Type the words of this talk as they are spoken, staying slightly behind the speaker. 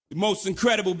The most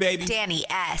incredible, baby. Danny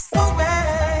S. Early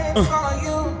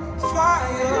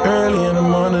in the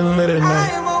morning, late at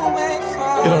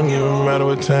night. It don't even matter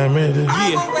what time it is.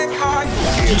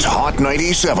 Yeah. It's Hot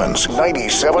 97's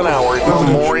 97 Hour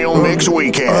Memorial Mix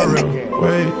Weekend.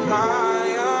 Wait.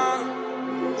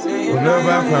 Whenever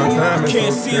I found time, I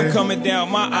can't see him coming down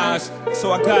my eyes,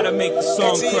 so I gotta make the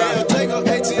song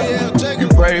cry. You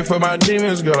pray for my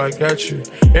demons, girl, I got you.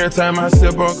 Every time I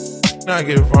sip on, I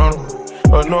get vulnerable.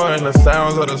 Annoying the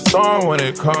sounds of the storm when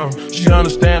it comes. She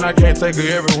understand I can't take her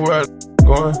everywhere I'm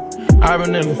going. I've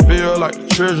been in the field like the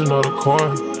children of the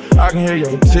corn. I can hear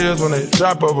your tears when they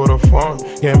drop over the phone.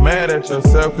 Get mad at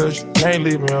yourself cause you can't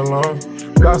leave me alone.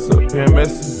 Gossip and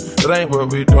messing, it ain't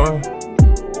what we doing.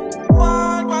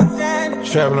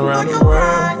 Traveling around the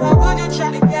world,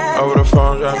 over the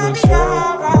phone dropping tears.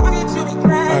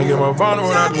 I get my vulnerable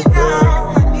when I do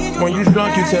good. When you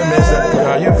drunk you tell me exactly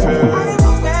how you feel.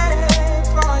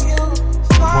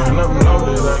 When I'm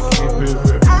loaded I keep it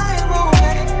real.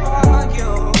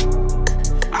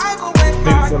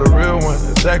 Nigga for the real one,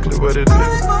 exactly what it is.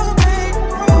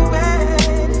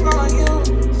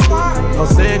 Don't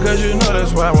say it cause you know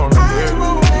that's why I wanna hear it.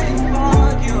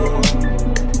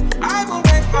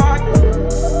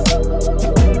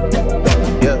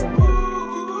 Yeah,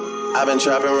 I've been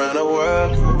trapping around the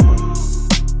world.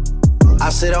 I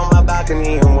sit on my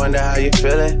balcony and wonder how you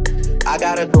feeling. I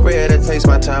got a career that takes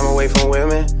my time away from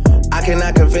women. I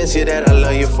cannot convince you that I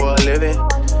love you for a living.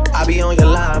 I be on your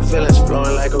line, feelings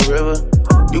flowing like a river.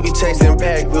 You be texting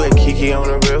back, you and Kiki on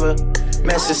the river.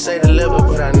 Message say deliver,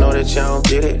 but I know that y'all don't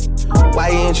get it. Why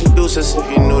you introduce us if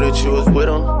you knew that you was with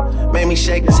him? Made me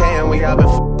shake his hand when y'all been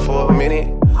for a minute.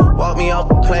 Walk me off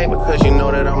the plane because you know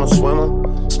that I'm a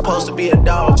swimmer. Supposed to be a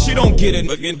dog. She don't get it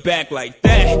looking back like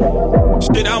that.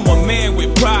 Shit, I'm a man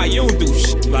with pride. You don't do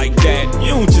shit like that. You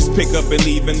don't just pick up and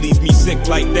leave me sick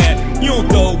like that. You don't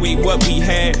throw away what we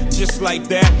had just like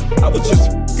that. I was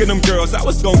just f***ing them girls, I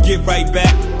was gonna get right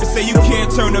back. They say you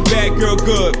can't turn a bad girl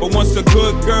good, but once a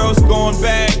good girl's gone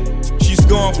bad, she's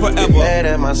gone forever. I'm mad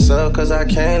at myself cause I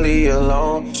can't leave you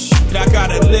alone. Shit, I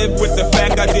gotta live with the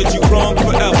fact I did you wrong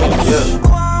forever. Yeah.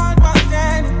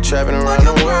 Trapping around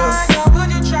the world,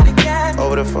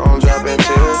 over the phone dropping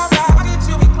tears.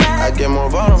 I get more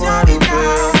vulnerable when I do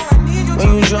feel.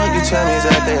 When you drunk, you tell me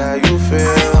exactly how you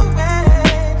feel.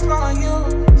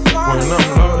 When I'm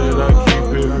loaded, I keep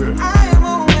it real.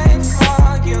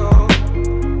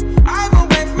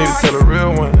 Nigga tell the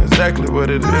real one exactly what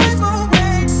it is.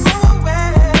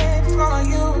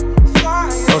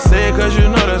 Don't say it cause you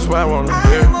know that's why I wanna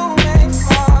hear it.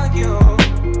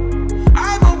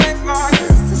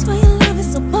 This is what your love is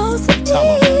supposed to be.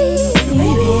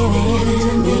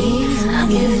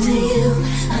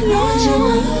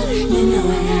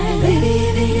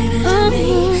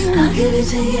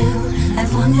 To you,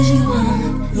 as long as you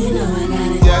want, you know I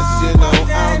got it. Yes, you know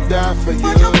I'll die for you,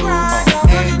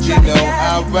 and you know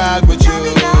I'll ride with you.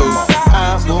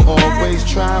 I will always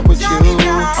try with you,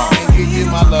 and give you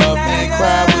my love and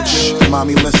cry with you.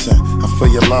 Mommy, listen, I feel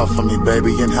your love for me,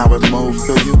 baby, and how it moved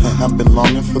through you. I've been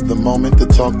longing for the moment to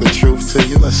talk the truth to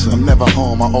you. Listen, I'm never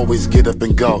home, I always get up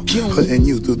and go, putting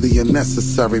you through the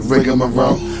unnecessary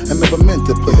rigmarole. I never meant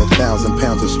to put 1,000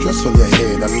 pounds of stress on your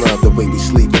head. I love the way we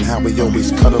sleep and how we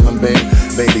always cuddle in bed.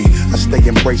 Baby, I stay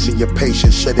embracing your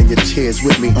patience, shedding your tears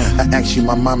with me. I ask you,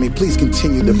 my mommy, please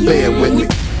continue to bear with me.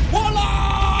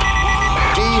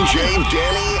 DJ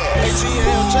Danny S.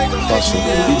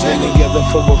 We've been together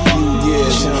for a few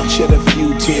years, shed a few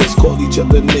tears, called each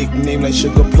other nicknames like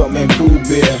Sugar Plum and Pooh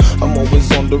Bear. I'm always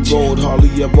on the road, hardly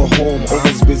ever home.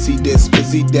 Always busy this,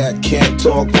 busy that, can't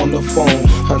talk on the phone.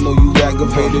 I know you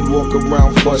aggravated, walk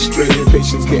around frustrated,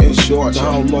 patience getting short.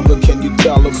 How longer can you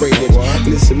tolerate it?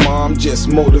 Listen, mom, I'm just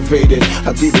motivated.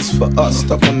 I do this for us,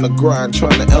 stuck on the grind,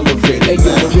 trying to elevate it. Hey,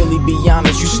 yo, to really be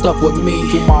honest, you stuck with me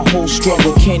through my whole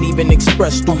struggle. Can't even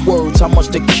express the words how much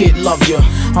the kid loves you.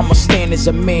 I'ma stand as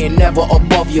a man, never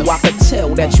above you. I could tell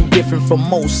that you different from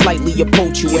most, slightly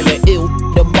approach you in the ill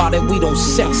about it. We don't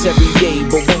sex every day,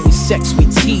 but when we sex, we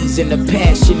tease in a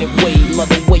passionate way. Love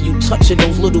the way you touching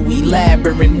those little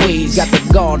elaborate ways. Got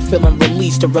the guard feeling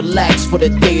released to relax for the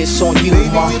day. It's on you,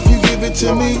 ma. If you give it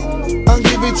to me, I'll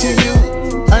give it to you.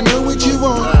 I know what you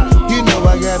want, you know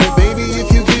I got it, baby.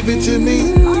 If you give it to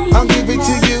me, I'll give it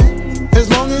to you. As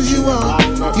long as you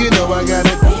want, you know I got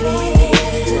it.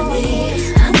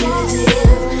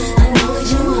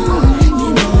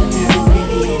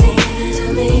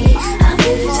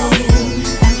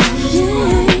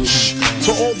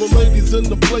 To all the ladies in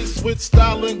the place with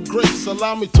style and grace, I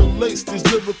allow me to lace these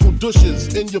lyrical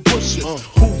douches in your bushes.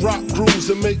 Who rock grooves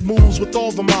and make moves with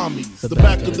all the mommies. The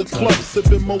back of the club,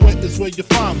 sipping Moet is where you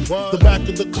find me. The back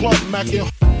of the club, macking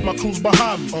my crew's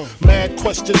behind me. Mad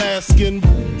question asking,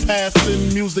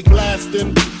 passing, music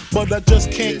lasting. But I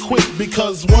just can't quit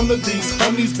because one of these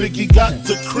honeys Biggie got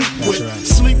to creep with,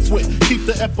 sleep with, keep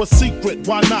the ep a secret.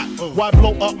 Why not? Why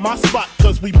blow up my spot?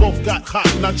 Cause we both got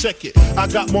hot. Now check it. I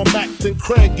got more Mac than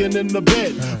Craig and in the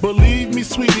bed. Believe me,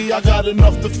 sweetie, I got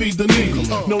enough to feed the needy.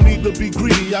 No need to be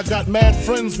greedy. I got mad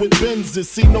friends with Benzes.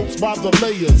 See notes by the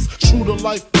layers. True to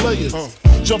life players.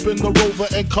 Jump in the Rover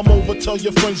and come over. Tell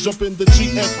your friends jump in the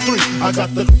GS3. I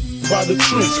got the by the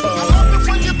tree. I love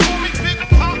it when you call me Big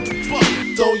Papa.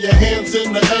 Throw your hands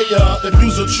in the air if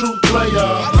you's a true player.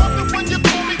 I love it when you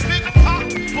call me Big Papa.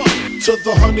 To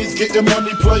the honeys getting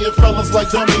money, playing fellas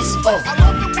like dummies. I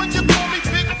love it when you call me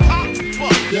Big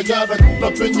Papa. You got a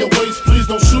up in your waist, please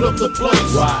don't shoot up the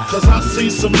place. Cause I see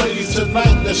some ladies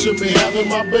tonight that should be having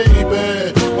my baby.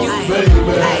 Baby.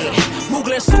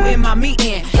 Mugler suit in my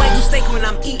meeting. Wagyu steak when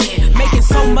I'm eating. Making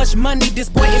so much money, this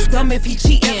boy is dumb if he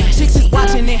cheating. Chicks is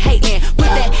watching and hating. Put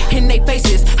that in they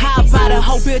faces. How about a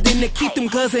whole building to keep them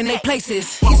girls in their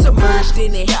places? He submerged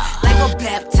in it like a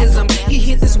baptism. He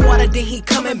hit this water, then he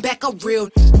coming back a real.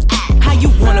 How you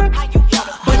wanna,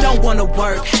 but don't wanna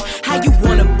work? How you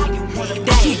wanna,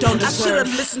 that you don't deserve? I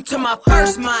should've listened to my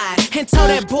first mind and told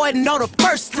that boy no the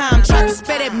first time. Tried to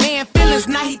spare that man feelings,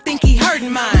 now he think he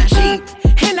hurting mine. Cheap.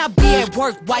 And I be at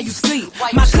work while you sleep.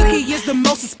 My cookie is the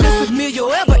most expensive meal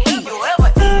you'll ever eat.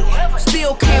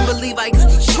 Still can't believe I used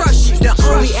to trust you. The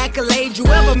only accolade you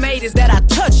ever made is that I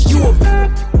touched you.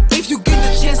 If you get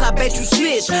the chance, I bet you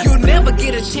snitch. You'll never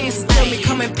get a chance to tell me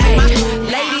come and pay.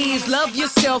 Ladies, love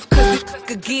yourself, cause it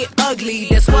could get ugly.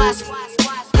 That's why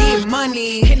I get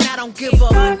money, and I don't give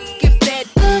up. Give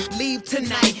that leave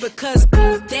tonight, because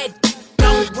that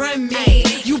don't run me.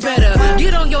 You better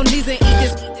get on your knees and eat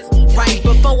this right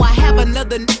before I have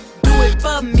another do it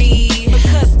for me.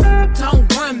 Because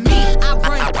don't run me, I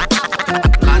run.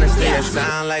 Honestly, that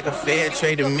sound like a fair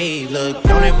trade to me. Look,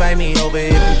 don't invite me over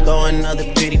if you throw another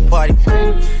pity party.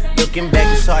 Looking back,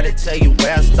 it's hard to tell you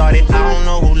where I started. I don't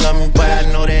know who loved me, but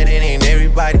I know that it ain't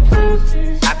everybody.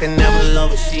 I can never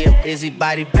love her, she a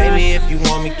busybody. Baby, if you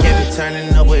want me, can't be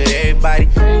turning up with everybody.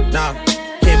 Nah,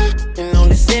 can't be on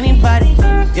this anybody.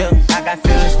 Yeah, I got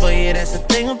feelings for you, that's the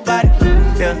thing about it.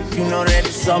 Yeah, you know that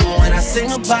it's something when I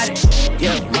sing about it.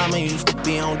 Yeah, mama used to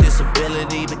be on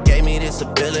disability, but gave me this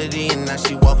ability. And now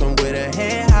she walking with her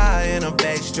head high and her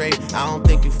back straight. I don't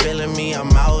think you feeling me, I'm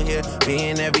out here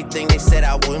being everything they said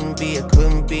I wouldn't be or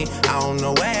couldn't be. I don't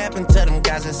know what happened to them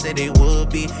guys that said they would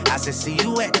be. I said see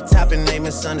you at the top and they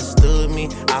misunderstood me.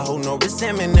 I hold no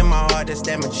resentment in my heart, that's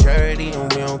that maturity.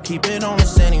 And we don't keep it on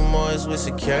us anymore, it's with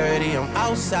security. I'm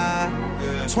outside,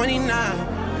 29,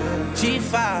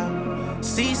 G5,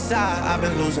 Seaside. I've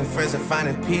been losing friends and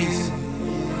finding peace.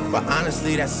 But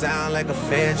honestly, that sound like a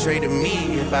fair trade to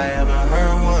me. If I ever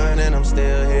heard one, and I'm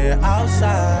still here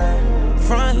outside,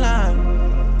 front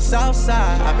line, south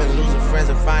side. I've been losing friends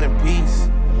and finding peace.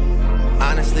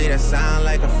 Honestly, that sound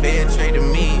like a fair trade to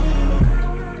me.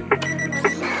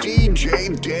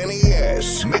 DJ Danny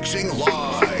S. mixing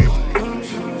live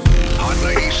on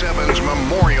 97's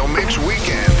Memorial Mix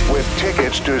Weekend with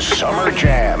tickets to Summer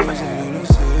Jam.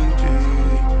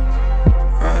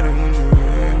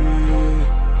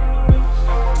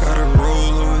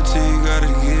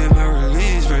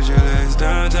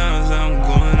 Downtown, so I'm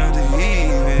going out to eat.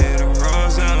 Man, the raw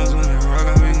sounds when the rock I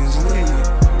make you sleep.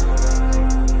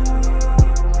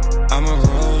 I'ma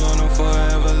roll on them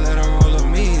forever, let them roll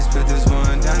on me. Split this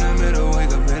one down the middle,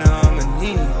 wake up in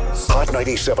harmony. Hot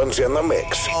 97's in the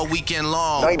mix. All weekend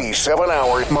long.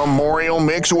 97-hour Memorial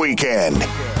Mix Weekend.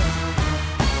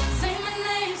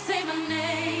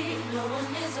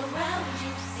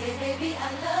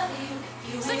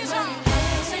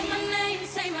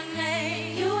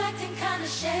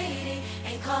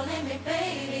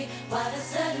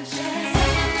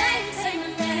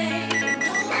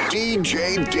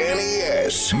 DJ Danny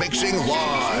S. mixing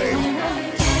live.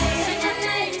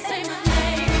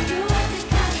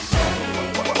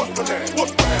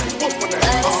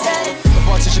 The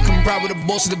bartender come ride with the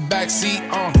boss in the backseat.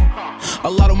 A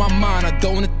lot on my mind, I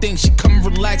don't wanna think. She come and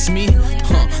relax me.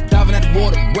 Diving at the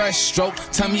water, breaststroke.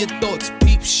 Tell me your thoughts,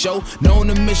 peep show. Knowing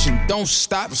the mission, don't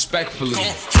stop. Respectfully.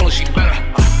 Told her she better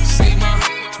say my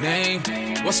name.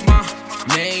 What's my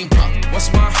name?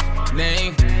 What's my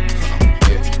name?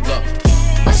 Look,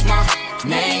 what's my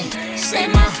name? Say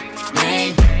my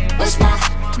name. What's my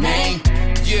name?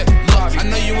 Yeah, look, I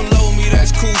know you in love with me,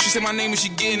 that's cool. She said my name when she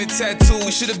getting a tattoo.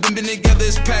 We should've been together,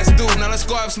 it's past due. Now let's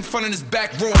go have some fun in this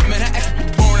back room. Man, that ex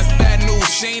born, that's bad news.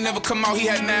 She ain't never come out, he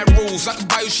had mad rules. I could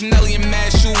buy you Chanel and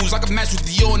mad shoes. I could match with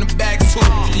Dior in the bags too.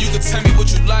 And you could tell me what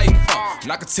you like,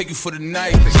 and I could take you for the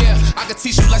night. Yeah, I could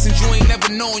teach you lessons you ain't never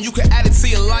known. You could add it to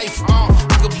your life.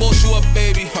 I could boss you up,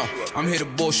 baby. I'm here to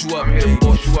boss you up, baby.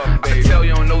 I can tell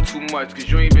you don't know too much,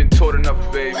 cause you ain't been taught enough,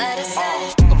 baby.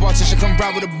 The bartender come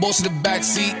ride with the boss in the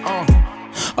backseat.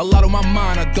 A lot on my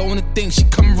mind, I don't wanna think. She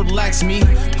come and relax me.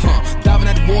 Diving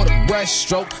at the water,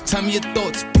 breaststroke. Tell me your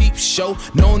thoughts, peep show.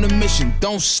 Knowing the mission,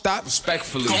 don't stop.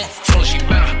 Respectfully. Tell her she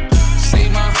better say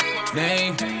my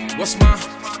name. What's my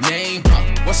name?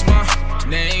 What's my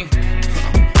name?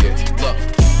 Yeah, look.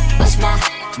 What's my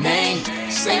name?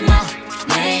 Say my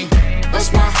name.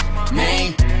 What's my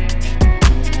name?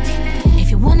 If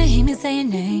you wanna hear me say your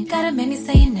name, gotta make me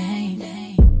say your name.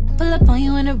 Pull up on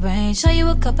you in the rain, show you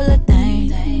a couple of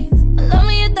things. Love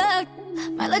me a thug,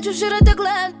 might let you shoot at the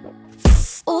club.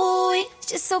 Ooh, it's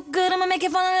just so good, I'ma make you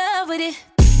fall in love with it.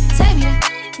 Take me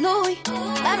to Louis,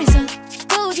 buy me some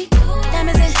Gucci,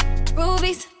 diamonds and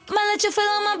rubies. Might let you feel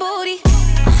on my booty.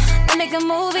 Then make a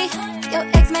movie. Your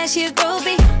ex man, she a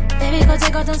groupie. Baby, go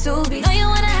take off them Subies. Know you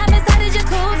wanna have inside the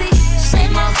jacuzzi. Say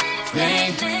my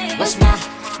name, what's my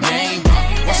name?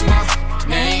 What's my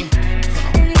name?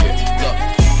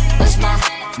 What's my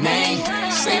name?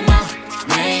 Say my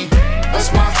name.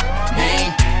 What's my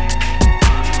name?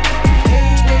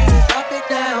 Hey ladies, drop it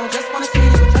down. Just wanna see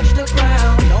you touch the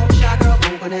ground. Don't shy, girl, go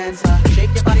bonanza.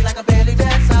 Shake your body like a belly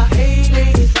dancer. Hey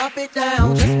ladies, drop it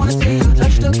down. Just wanna see you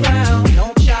touch the ground.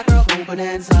 Don't shy, girl, go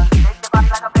bonanza. Shake your body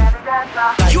like a belly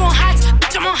dancer. You on hot,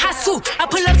 bitch, I'm on hot too. I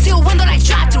pull up to your window like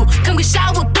drive through. Come get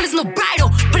shot with bullets, no bridle.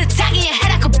 Put a tag in your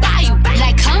head, I could buy you.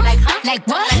 Like huh? Like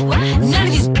what? None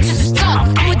of these bitches is tough.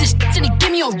 I'm with this shit and he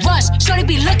give me a rush. Shorty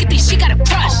be looking, think she got a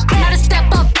crush. I'm not a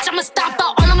step up, bitch, I'ma stop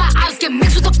out. All of my eyes get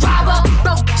mixed with the robber.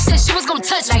 Bro, said she was gonna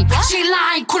touch like she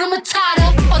lying, Kuna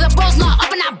Matata. All the bros not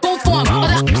up and I boom for him. All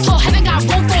the so heaven got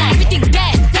room for him. Everything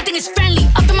dead, nothing is friendly.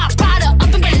 Up in my Prada,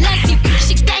 up in Balenci.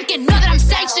 She thanking, know that I'm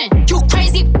sanctioned. You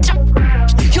crazy, bitch,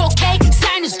 you okay?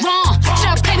 Sign is wrong.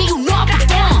 Try to play me, you know I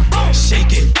perform.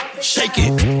 Shake it, shake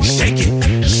it, shake it,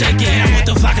 shake it. I'm with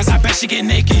the flockers, I bet she get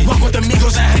naked. Walk with the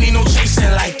Migos and honey, no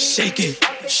chasing. Like shake it,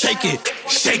 shake it,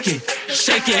 shake it,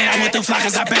 shake it. I'm with the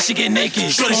flockers, I bet she get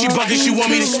naked. Shorty, she bugging, she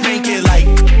want me to spank it. Like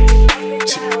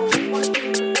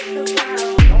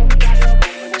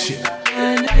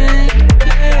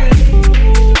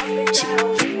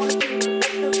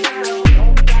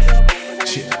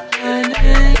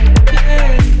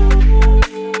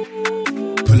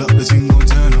pull up the single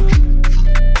turn up.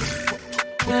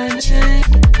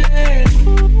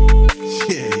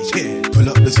 Yeah, pull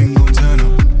up the single turn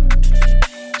up.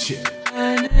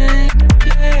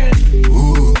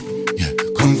 Ooh, yeah,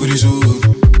 come for this ooh.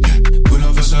 Yeah, pull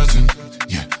up for certain.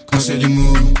 Yeah, come set the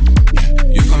mood. Yeah,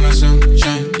 you come like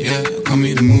sunshine. Yeah, come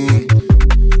meet the moon.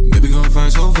 Baby, go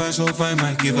fine, so fine, so fine.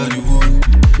 Might give her the woo.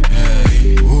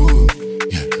 Hey, ooh,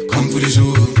 yeah, come for this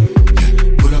ooh. Yeah,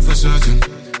 pull up for certain.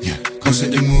 Yeah, come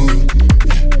set the mood.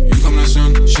 Yeah, you come like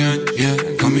sunshine. Yeah,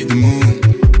 come meet the moon.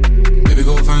 Baby,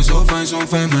 go fine, so fine, so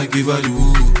fine. Might give her the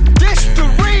woo. This the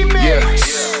remix. Yeah.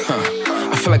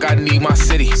 I feel like I need my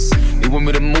city. They want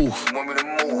me to move,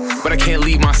 but I can't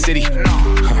leave my city.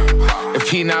 If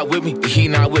he not with me, he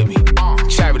not with me.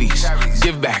 Charities,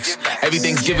 give backs,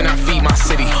 everything's given. I feed my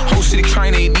city. Whole city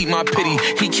trying to eat my pity.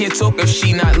 He can't talk if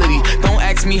she not litty. Don't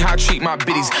ask me how I treat my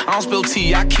biddies. I don't spill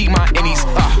tea, I keep my innies.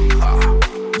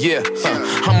 Yeah,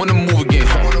 I'm on the move again.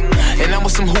 And I'm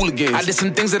with some hooligans. I did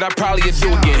some things that I probably would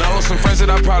do again. I lost some friends that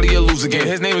I probably would lose again.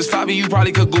 His name is Fabi, you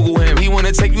probably could Google him. He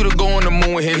wanna take you to go on the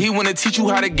moon with him. He wanna teach you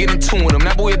how to get in tune with him.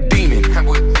 That boy a demon.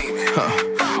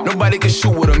 Nobody can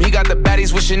shoot with him. He got the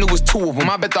baddies wishing it was two of them.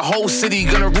 I bet the whole city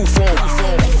gonna root for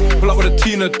him. Pull up with a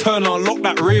Tina Turner, lock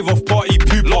that rave off party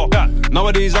poop lock that.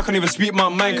 Nowadays I can't even speak my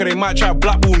mind, cause they might try to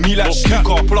blackball me like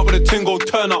snooker. Pull up with a Tingo,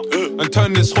 turn up and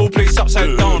turn this whole place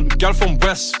upside down. Gal from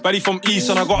west, baddie from east,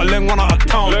 and I got a leng one out of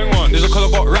town. Is it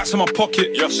cause I got racks in my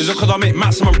pocket? Yes. Is it cause I make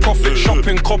maximum profit?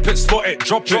 Shopping, cop it, spot it,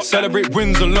 drop it. Celebrate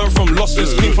wins and learn from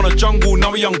losses. Came from the jungle,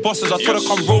 now we young bosses. I told her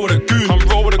come roll with a goon.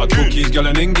 I took his gal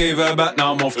and then gave her back,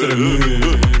 now I'm off to the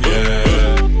moon.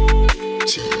 Yeah.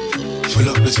 Pull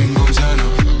up the single turn up.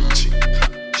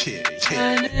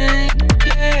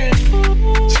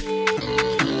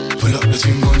 Pull up the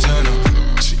single turn up.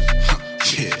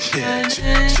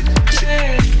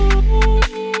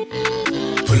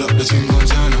 Pull up the single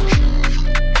turn up.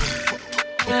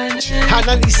 Hot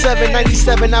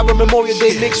 97 album Memorial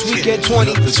Day mix weekend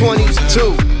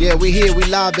 2022. Yeah, we here, we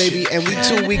live, baby, and we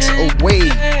 2 weeks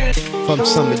away from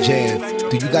Summer Jam.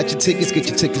 Do you got your tickets? Get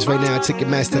your tickets right now at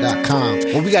Ticketmaster.com.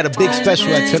 Well, we got a big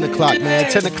special at 10 o'clock, man.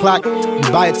 At 10 o'clock,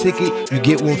 you buy a ticket, you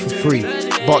get one for free.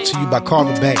 Brought to you by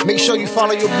Carla Bank. Make sure you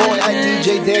follow your boy at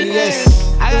DJ Danny S.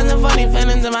 I got some funny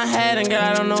feelings in my head, and girl,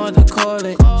 I don't know what to call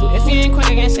it. So if you ain't quick,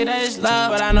 I can't say that it's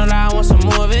love, but I know that I want some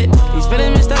more of it. These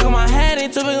feelings been stuck in my head,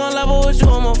 ain't too big on level with you,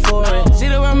 I'm all for it. See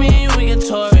the world, me and you, we can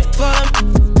tour it. Go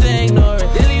then ignore it.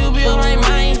 Daily, you be on my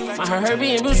mind. My heart hurt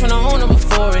being bruised from the owner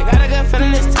before it. Got a good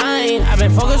feeling this time. I've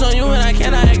been focused on you, and I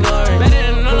cannot ignore it.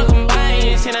 Better than all the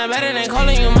combined. See, not better than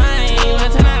calling you mine. But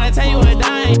tonight, I tell you we're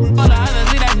dying. All the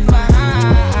others, leave that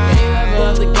behind. You ever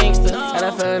love the gangster? Got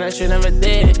a feeling that you never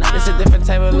did. It's a different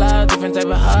type of love, different type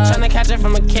of hug. Tryna catch it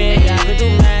from a kid, yeah, I been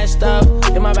do mad stuff.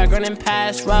 In my background and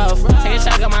past rough. Take a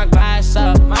shot, got my glass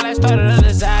up. My life started a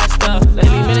disaster.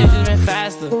 Lately minutes just been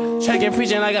faster. Checking,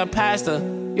 preaching like a pastor.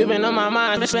 You been on my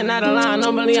mind, bitch, been out of line.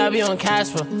 Normally I be on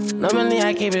Casper. Normally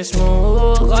I keep it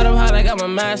smooth. Got up high like I'm a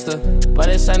master. But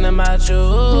it's something about you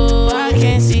I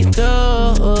can't see through.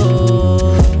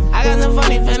 I got some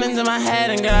funny feelings in my head,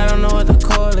 and girl, I don't know what to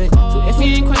call it. So if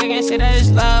you ain't quick, I can't say that it's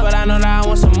love, but I know that I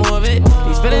want some more of it.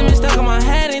 These feelings been stuck in my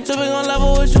head, ain't too big on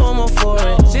level with you, I'm all for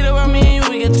it. See the world, me and you,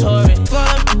 we can tour it. Go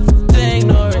up, then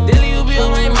ignore it. Daily, you be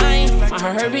on my mind. My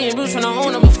heart hurt being bruised from the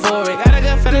owner before it. Got a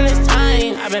good feeling this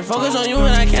time. I've been focused on you,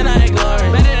 and I cannot ignore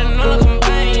it. Better than all the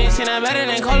combined. See, not better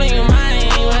than calling you mine.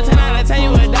 But tonight, I tell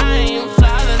you we're dying. So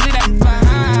I'll just leave that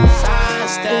behind.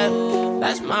 Sidestep,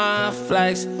 that's my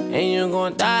flex. And you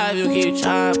gon' die if you keep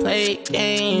trying to play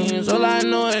games. All I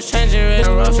know is changing red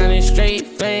and rough and it's straight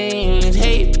flames.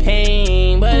 Hate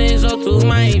pain, but it's all through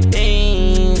my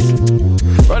veins.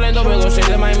 Rolling dope and go straight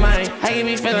to my mind. I can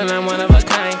be feeling I'm one of a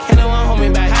kind. Can't no one hold me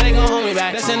back. How they gon' hold me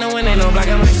back? That's in the wind, ain't no black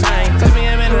on my sign. Took me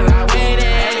a minute, I waited.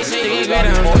 Shit to get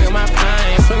greater, I'm swinging my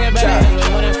pine. Swinging better, it's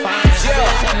more than fine.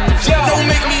 Don't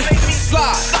make me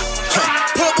slide.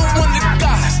 Pull up with one of the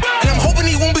guys, and I'm hoping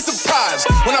he won't be surprised.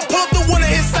 When I pull up the one on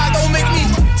his side, don't make me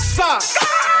slide.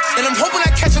 And I'm hoping I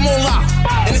catch him on live.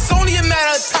 And it's only a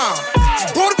matter of time.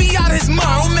 He's bro to be out of his mind.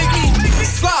 Don't make me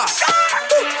slide.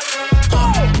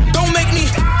 Don't make me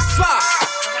slide.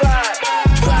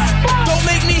 Don't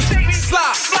make me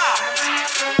slide.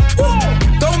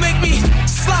 Don't make me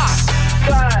slide.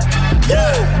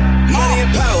 Money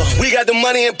and power, we got the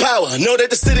money and power. Know that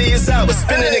the city is ours.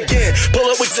 Spinning again, pull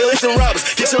up with Dillish and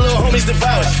robbers. Get your little homies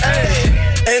devoured. Hey.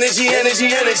 Energy,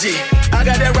 energy, energy. I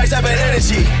got that right type of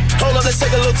energy. Hold up, let's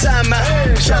take a little time out.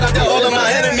 Shout out to all of my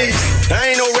enemies.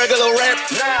 I ain't no regular rap.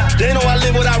 They know I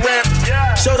live what I rap.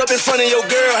 Showed up in front of your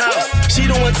girl house. She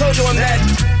the one told you I'm that.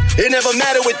 It never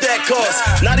mattered with that cause.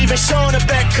 Not even showing a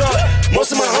back cut.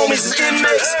 Most of my homies is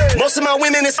inmates. Most of my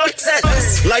women is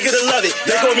sex. Like it or love it.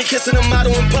 They call me kissing a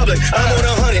model in public. I'm on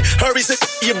 100. Hurry, sick,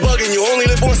 you're bugging. You only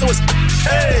live once, so it's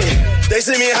hey. They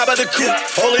send me how about the coupe?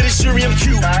 All of this jewelry, I'm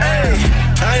cute. Hey.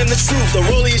 I am the truth. The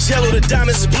rollie is yellow, the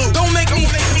diamonds is blue. Don't make me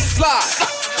slide.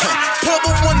 Pull up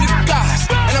with one of the guys,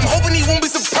 and I'm hoping he won't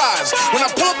be surprised. When I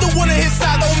pull up the one on his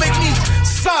side, don't make me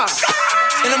slide.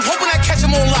 And I'm hoping I catch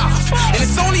him on live. And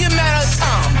it's only a matter of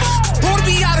time. Bro to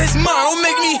be out of his mind, don't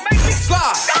make me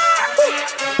slide.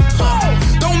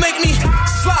 Don't make me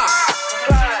slide.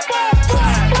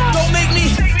 Don't make me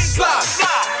slide.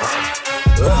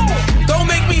 Don't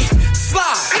make me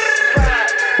slide.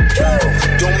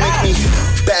 Don't make me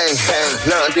bang, bang.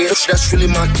 Nah, that's really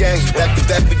my gang. Back to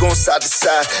back, we gon' side to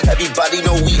side. Everybody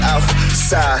know we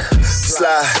outside.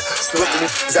 Slide. Brooklyn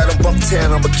out of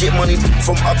Bucktown. I'ma get money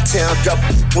from uptown. Y'all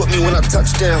with me when I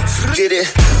touch down. Get it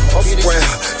off ground.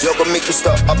 Y'all gon' make me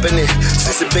start up in it.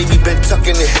 Since the baby been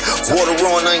tucking it. Water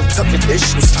on, I ain't tucking it.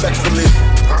 Respectfully.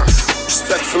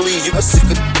 Respectfully, you got sick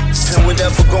of and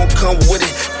whatever gon' come with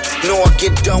it. Know I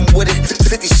get done with it.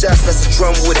 50 shots, that's a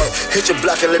drum with it. Hit your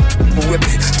block and let whip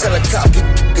it. Tell a cop you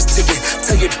his ticket.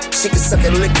 Tell your she can suck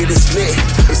and lick it. It's lit.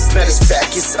 It's not as fat,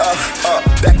 it's up.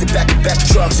 Back to back to back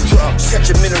trucks. Catch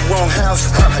him in the wrong house.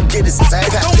 Get his ass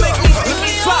packed up. Don't make me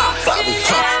fly.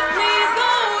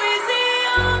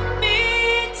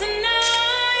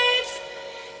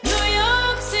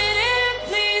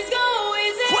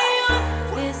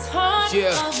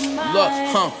 Yeah,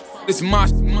 look, it's my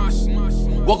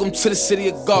welcome to the city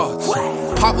of gods.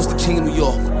 Pop was the king of New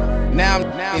York. Now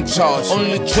I'm in charge.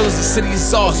 Only the drillers, the city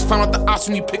is ours. Find out the odds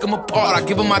when you pick them apart. I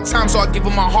give them my time, so I give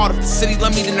them my heart. If the city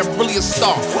love me, then they're really a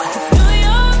star.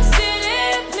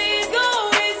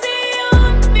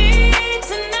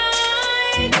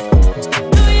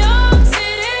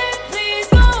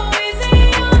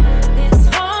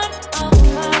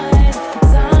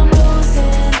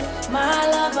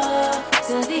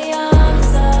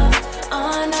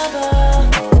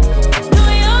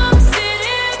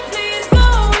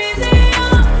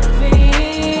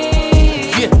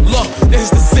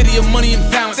 plenty of money and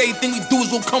balance. Everything we do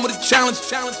is gonna come with a challenge.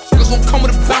 Niggas gonna come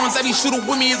with a balance. Every shooter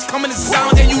with me is coming in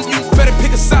silence. And you better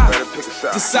pick a side.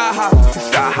 Decide how.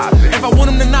 If I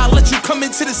want them to not let you come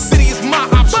into the city, it's my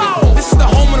option. This is the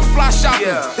home of the fly shopping.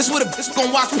 This is where the bitch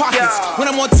gon' watch pockets. When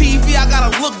I'm on TV, I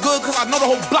gotta look good, cause I know the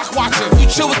whole block watching. You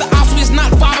chill with the ops, we is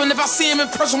not vibing. If I see him in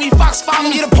person, we fox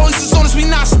following. Yeah, the police is on us, we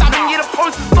not stopping.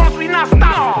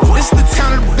 This is the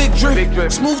town of the big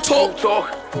drip. Smooth talk.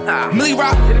 Millie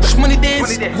Rock, money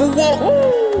dance, woo walk.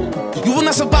 You will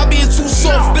not survive being too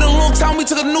soft. Been a long time, we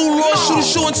took a new law. Shoot a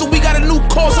show until we got a new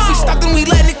cause. If we stop, then we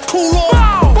let it cool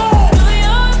off.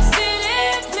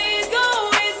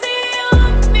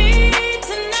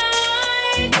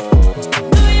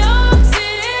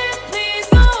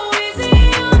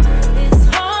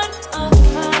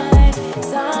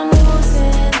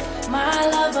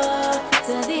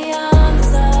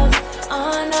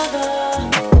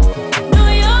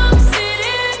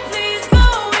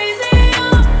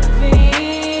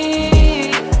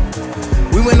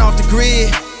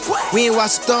 We ain't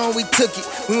watched Stone, we took it.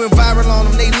 We went viral on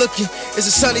them, they looking. It's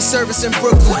a Sunday service in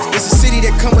Brooklyn. It's a city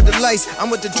that come with the lights.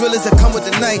 I'm with the drillers that come with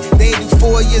the night. They ain't do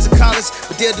 4 years of college,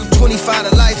 but they'll do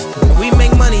 25 to life. And we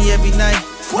make money every night.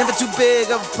 Never too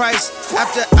big of a price.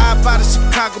 After I buy the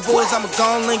Chicago Bulls, I'ma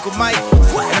go and link with Mike.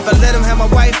 And if I let him have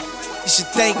my wife, you should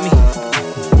thank me.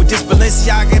 With this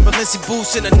Balenciaga and Balenci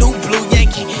boots and a new blue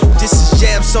Yankee. This is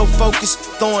Jam so focused,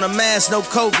 throwing a mask, no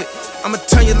COVID. I'ma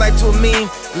turn your life to a meme,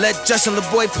 let Justin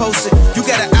LeBoy post it. You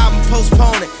got an album,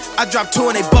 postpone it. I dropped 2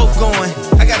 and they both going.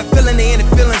 I got a feeling they in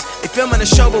the feelings. They filming the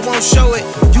show but won't show it.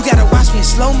 You gotta watch me in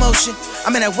slow motion.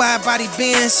 I'm in that wide body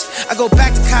Benz. I go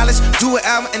back to college, do an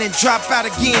album and then drop out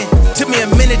again. Took me a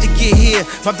minute to get here.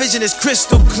 My vision is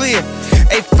crystal clear.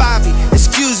 Hey Fabi,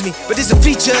 excuse me, but this a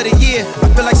feature of the year.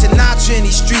 I feel like Sinatra in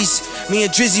these streets. Me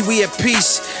and Drizzy, we at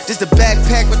peace. This the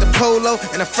backpack with the polo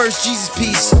and the first Jesus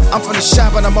piece. I'm from the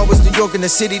shop, but I'm always New York in the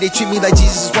city. They treat me like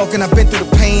Jesus is walking. I've been through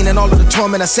the pain and all of the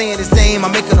torment. I say in his name, I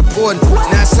make an important.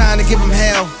 Now it's time to give him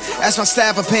hell. Ask my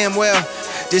staff, I pay him well.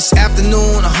 This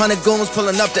afternoon, 100 goons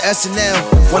pulling up to SNL.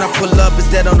 When I pull up, it's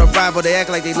dead on arrival. They act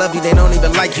like they love you, they don't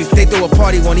even like you. They throw a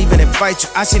party, won't even invite you.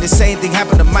 I seen the same thing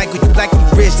happen to Michael. You black, you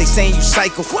rich, they saying you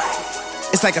psycho.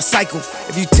 It's like a cycle.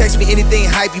 If you text me anything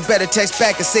hype, you better text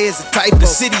back and say it's a typo. The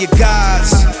city of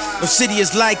gods, no city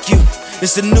is like you.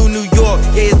 It's the new New York,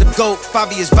 yeah, it's the GOAT.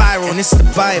 Fabi is viral, and it's the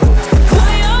Bible.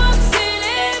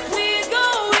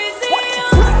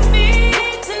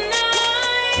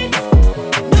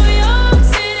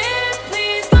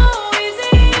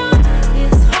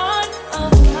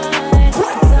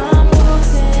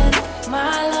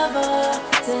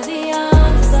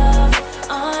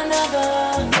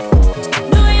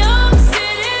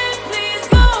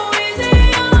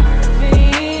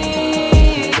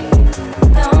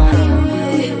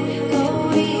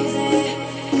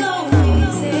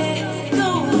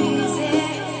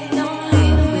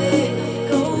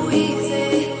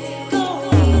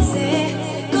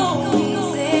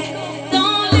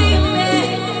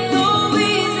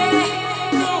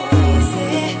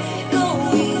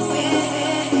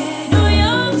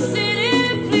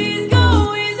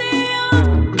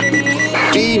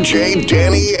 DJ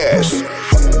Danny S.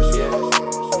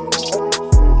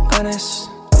 Honest,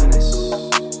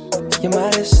 you're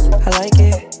modest, I like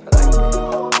it.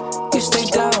 You stay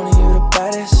down and you're the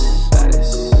baddest.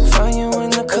 Find you in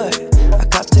the cut, I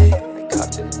copped it.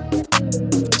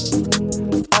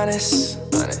 Honest,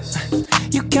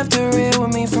 you kept it real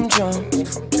with me from jump.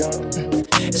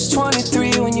 It's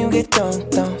 23 when you get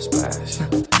dumped.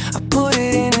 I put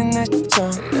it in that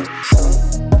song.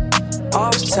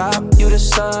 Off top, you the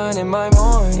sun in my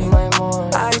morning.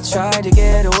 I tried to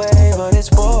get away, but it's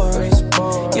boring.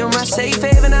 You're my safe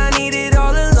haven, I need it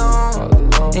all along.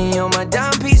 And you're my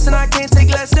dime piece, and I can't take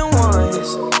less than one.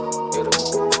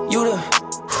 You the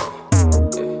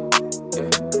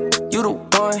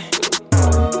one.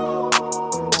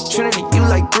 Trinity, you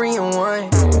like 3 and 1.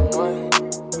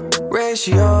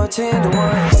 Ratio 10 to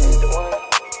 1.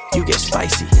 You get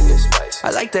spicy. I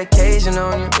like the occasion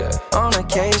on you. On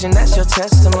occasion, that's your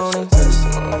testimony.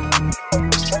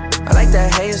 I like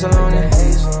that hazel on you.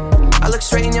 I look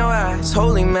straight in your eyes,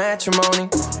 holy matrimony.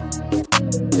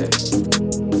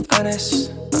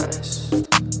 Honest,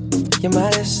 you're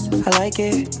modest, I like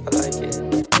it.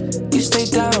 You stay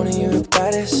down and you're the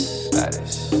baddest.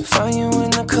 Find you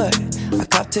in the cut, I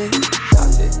copped it.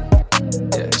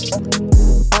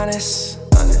 Honest,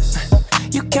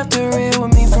 you kept it real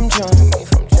with me from jump.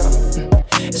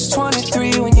 It's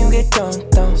 23 when you get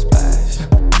dumped.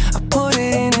 I put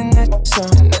it in that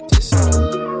song.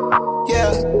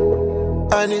 Yeah,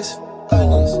 honest,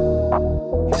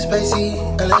 spacey,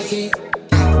 like it.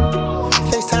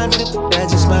 FaceTime in the that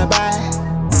just might buy.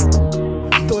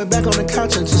 Throw it back on the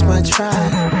couch and just might try.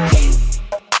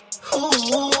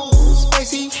 Ooh,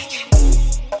 spicy.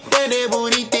 That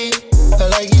booty thick, I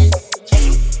like it.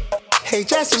 Hey,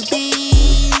 Justin B.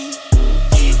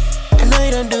 I know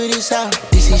you don't do this out.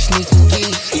 This is sneaky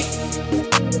geek.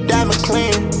 Diamond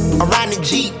clean, I'm riding the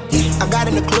Jeep. I got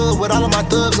in the club with all of my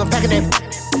thugs, I'm packing that.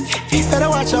 Better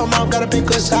watch your mouth, gotta pick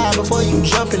a side before you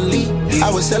jump and leap.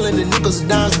 I was selling the nickels,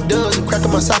 dimes, and dubs, and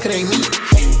cracking my socket ain't me.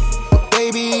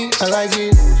 Baby, I like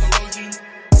it.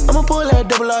 I'ma pull that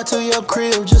double R to your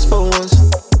crib just for once.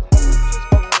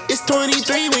 It's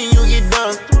 23 when you get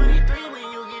done.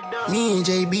 Me and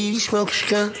JB smoke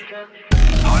skunk.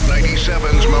 Hot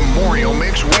 97's Memorial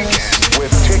Mix Weekend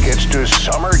with tickets to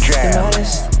Summer Jam. Being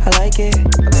honest, I like it.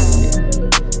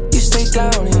 You stay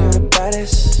down and you're the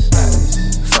baddest.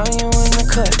 Find you in the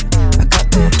cut, I got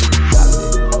this.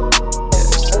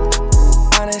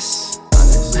 Honest,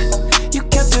 you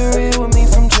kept it real with me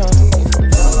from jump.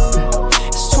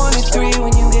 It's 23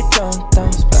 when you get dumped. I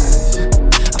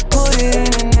put it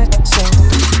in that song.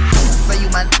 Say you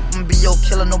my I'ma be your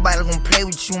killer, nobody gonna play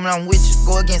with you when I'm with you.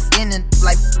 Go against any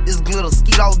like this glitter,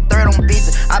 skeet all dirt on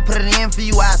bitches. I put it in for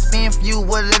you, I spin for you,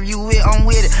 whatever you with, I'm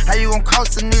with it. How you gon'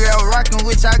 cost a nigga out rockin'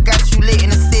 with you? I got you lit in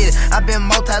the city. I been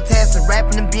multitasking,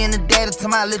 rapping and being a daddy to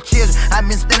my little children. I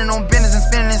been spinning on business and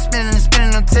spinning and spinning and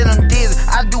spinning until I'm dizzy.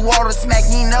 I do all the smack,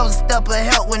 you ain't never step or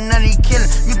help with none of you killing.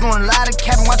 You doing a lot of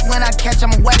capping, watch when I catch,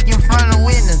 I'ma whack you in front of the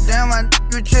witness. Damn,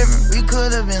 you trippin', we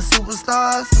could've been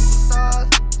superstars.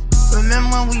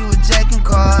 Remember when we were jacking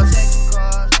cars?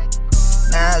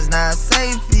 Now it's not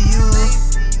safe for you.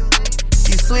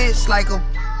 You switch like a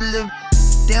little.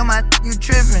 Damn, you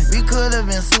trippin'. We could've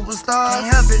been superstars.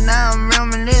 Can't help it, now I'm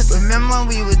reminiscing. Remember when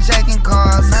we were jacking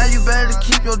cars? Now you better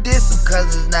keep your distance,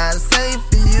 cause it's not safe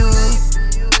for you.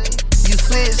 You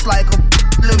switch like a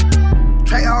little.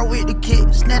 Track hard with the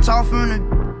kick, snatch off from the.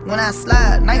 When I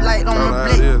slide, nightlight on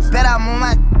the blick. Bet I'm on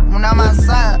my. When I'm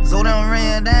outside, so them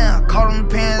ran down, caught them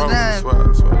pants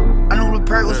down. I knew the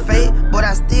perk was fake, but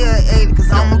I still ate it, cause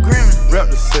I'm a grimace. Rep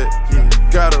the set,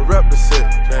 gotta rep the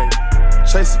set.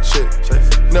 Chase a chick,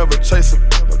 never chase a,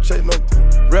 no chase no.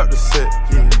 Rep the set,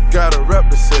 gotta rep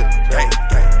the set.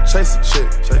 Chase a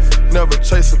chick, never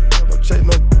chase a, no chase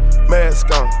no. Mask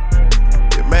on,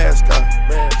 get mask on,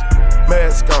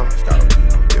 mask on,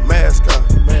 get mask on.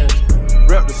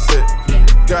 Rep the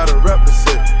set, gotta rep the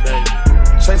set.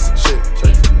 Chase a chick,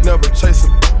 never chase a,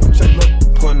 chase no.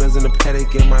 Pointers in the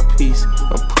paddock, get my piece.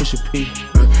 I'm Pusha P.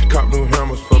 Cop new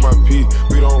hammers for my P.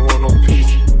 We don't want no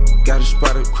peace. Got a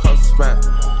spot across the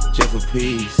spot, just for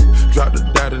peace. Drop the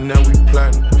data, now we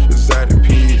plantin' exotic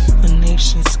peas. The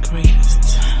nation's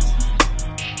greatest.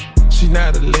 She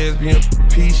not a lesbian,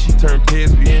 P. She turned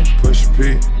lesbian. Pusha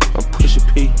P. I'm Pusha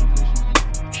P.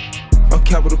 I'm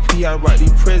capital P, I write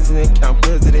these president, count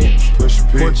presidents.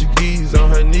 Pusha P. Portuguese on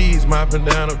her knees, mopping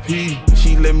down a P.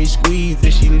 She let me squeeze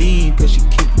and she leave, cause she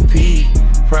keep the P.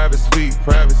 Private suite,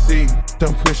 privacy,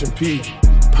 I'm pushing P.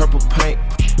 Purple paint,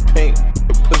 pink,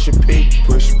 Pusha P.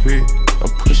 Pusha P. I'm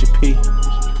Pusha P.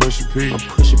 Pusha P. I'm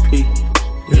Pusha P.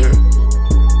 Yeah.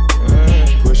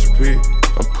 Pusha P.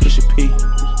 I'm Pusha P.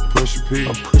 Pusha P.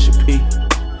 I'm Pusha P.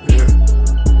 Yeah.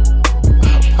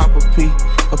 Papa P.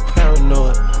 I'm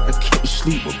paranoid. I can't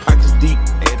sleep with pockets deep.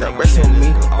 That rest on me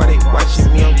while they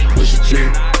watching me. I'm Pusha P.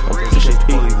 I'm Pusha P.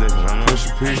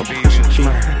 Pusha P. I'm Pusha P.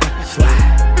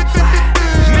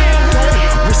 Man,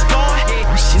 don't respond.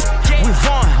 Just move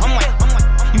on. I'm like,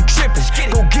 you trippin'.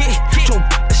 Go get your.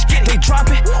 They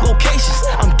dropping locations.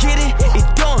 I'm getting it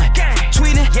done.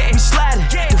 Tweeting, we sliding.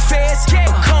 The feds are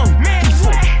coming.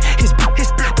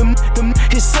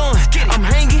 His son. I'm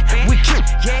hanging with Kim.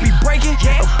 We breaking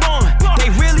a bond. They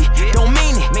really don't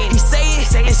mean it. He say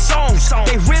it in songs.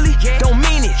 They really don't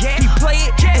mean it. He play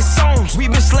it in songs. We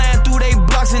been sliding through they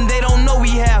blocks and they don't know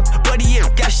we have. But he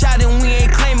got shot and we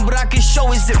ain't claiming, but I can show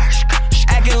his zip.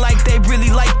 Acting like they really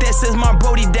like that since my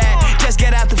Brody died. Just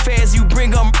get out the feds, you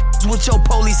bring up with your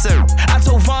police sir. I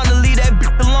told Vaughn to leave that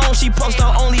bitch alone, she post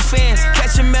on OnlyFans.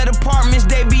 Catching at apartments,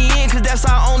 they be in, cause that's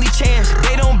our only chance.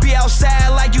 They don't be outside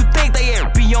like you think they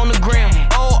be on the ground.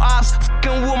 Old ops,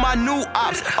 fucking with my new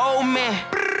ops. Oh man,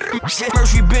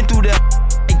 first we been through that.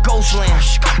 Ghostland.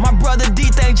 My brother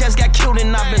D-Thing just got killed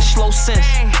and I've been slow since.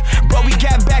 But we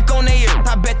got back on their ear,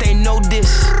 I bet they know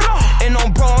this. And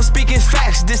on bro, I'm speaking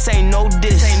facts, this ain't no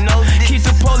diss. Keep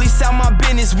the police out my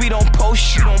business, we don't post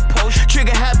shit.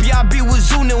 Trigger happy, I be with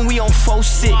Zoon and we on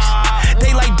 4-6.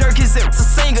 They like Dirk is a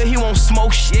singer, he won't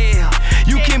smoke shit.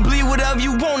 You can bleed whatever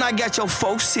you want, I got your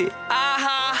folks hit.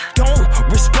 Don't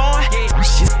respond,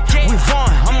 we Vaughn.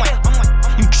 I'm like,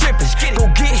 you Go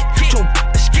get your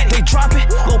they dropping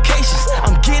locations.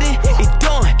 I'm getting it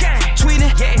done.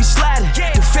 Tweeting, we sliding.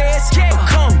 The feds will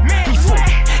come. Before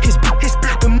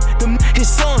his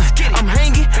son. I'm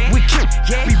hanging with Kim.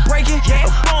 We breaking a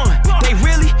bond. They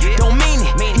really don't mean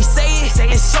it. He say it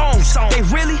in songs. They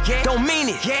really don't mean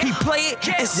it. He play it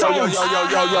in songs.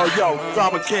 Yo.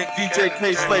 Drama King, DJ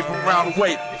K Slay from round the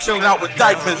way. Chilling out with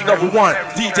Dykeman's #1,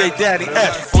 DJ Daddy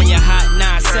S. On your hot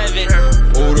 9-7.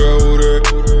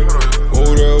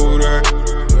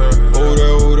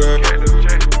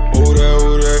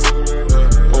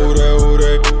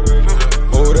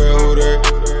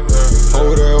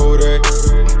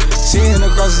 Seeing the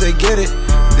crosses, they get it.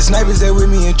 The snipers, they with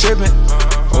me and tripping.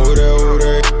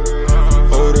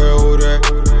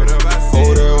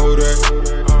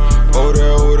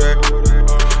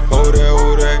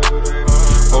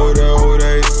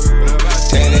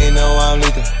 Saying they know I'm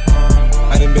lethal.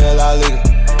 I done been a lot legal.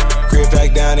 Crib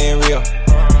back down in Rio.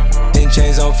 Didn't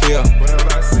change on feel.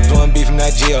 Doing beef from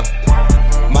that Geo.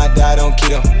 My dad on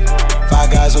keto. 5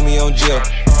 guys with me on Geo.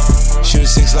 Shooting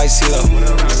 6 like CeeLo.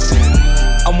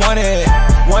 I'm one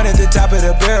at the top of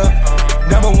the barrel.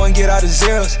 #1, get all the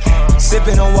zeros.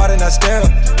 Sipping on water, not sterile.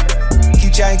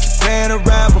 Keep chatting, keep playing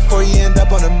around before you end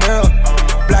up on the mirror.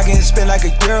 Blocking and spin like a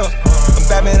girl. I'm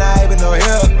Batman, I ain't even no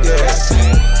hero. Yeah.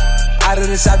 Out of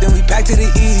the south, then we back to the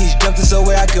east. Jumped in so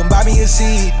where I couldn't buy me a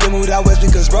seat. Then moved out west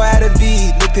because bro had a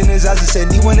V. Looked in his eyes and said,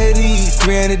 need one of these.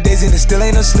 300 days and it still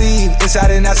ain't no sleep.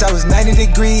 Inside and outside was 90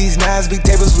 degrees. 9 big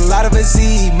tables with a lot of us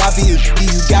eat. Mafia,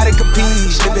 you gotta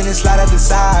compete. Slipping and slide out the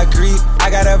side, creep. I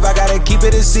gotta keep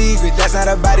it a secret. That's not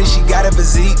a body, she got a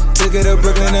physique. Took her to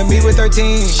Brooklyn to meet with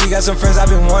 13. She got some friends I've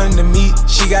been wanting to meet.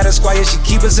 She got a squad, yeah, she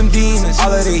keep us some demons.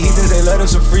 All of the heathens, they love them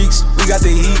some freaks. We got the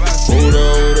heat.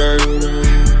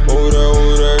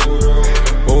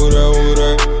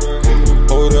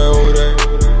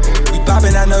 We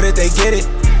poppin', I know that they get it.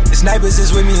 The snipers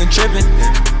is with me and trippin'.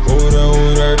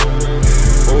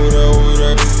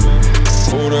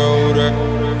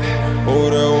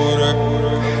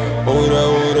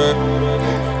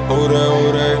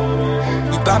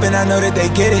 We poppin', I know that they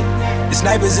get it. The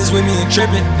snipers is with me and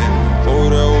trippin'.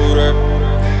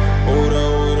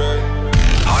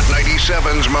 Hot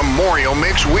 97's Memorial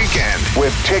Mix Weekend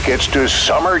with tickets to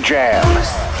Summer Jam.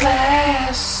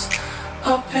 Class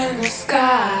up in the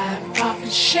sky, popping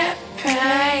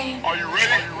champagne. Are you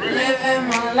ready? Living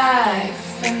my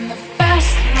life in the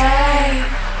fast lane.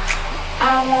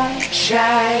 I won't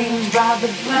change by the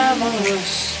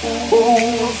glamorous.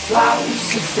 Ooh,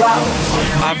 flowers.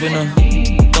 I've been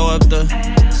throw up the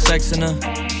sex in her.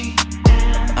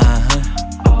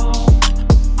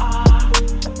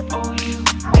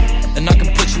 And I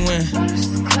can put you in.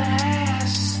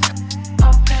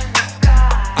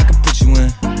 I can put you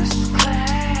in.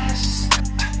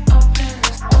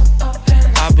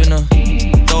 I've been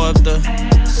throw up the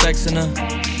sex in her.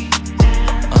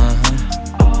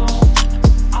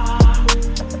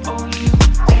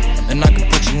 And I can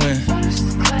put you in.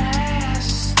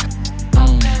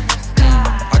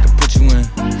 I can put you in.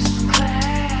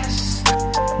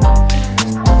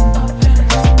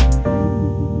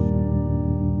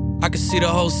 I can see the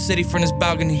whole city from this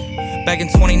balcony. Back in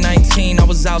 2019, I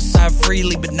was outside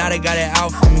freely, but now they got it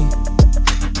out for me.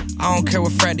 I don't care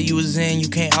what frat that you was in, you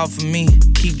can't out for me.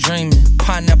 Keep dreaming.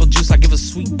 Pineapple juice, I give a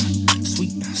sweet.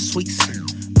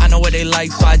 I know what they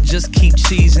like, so I just keep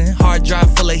cheesing. Hard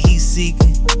drive full of heat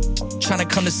seeking. Tryna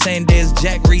come the same day as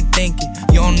Jack rethinking.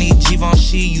 You don't need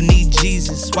Givenchy, you need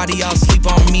Jesus. Why do y'all sleep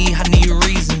on me? I need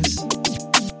reasons.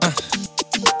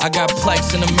 I got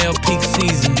Plex in the mail peak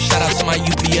season. Shout out to my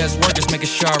UPS workers, making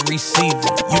sure I receive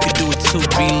it. You can do it too,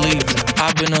 believe it.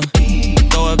 I've been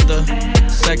throw up the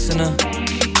sex in her.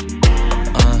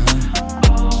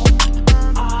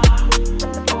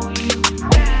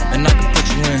 And I can put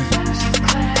you in.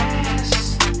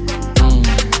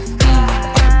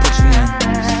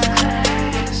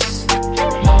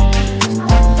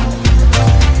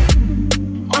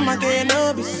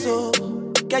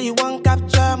 Yeah, you won't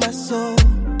capture my soul.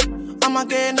 I'ma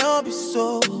get no be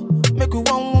so. Make you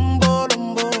one umbo.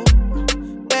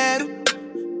 Better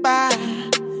bye.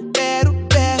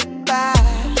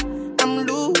 I'm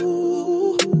loose.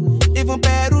 Even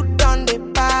better done the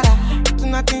para.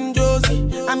 Tonight in Josie,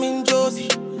 I'm in Josie.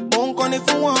 Won't call if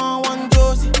you want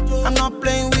Josie. I'm not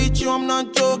playing with you, I'm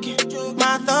not joking.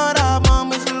 My thought of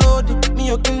mom is loaded. Me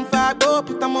you can vibe up,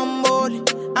 but I'm on molly.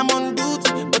 I'm on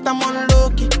duty, but I'm on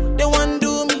low-key. They want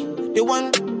do me, they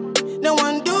want do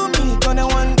me, cause they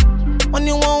want. When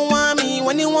you won't want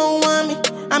me,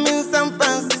 I'm in San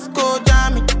Francisco,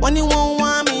 Jammy. When you won't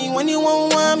want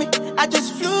me, I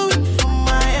just flew in from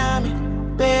Miami.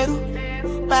 Peru,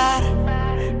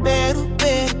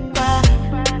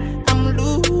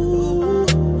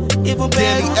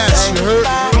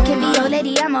 I can be your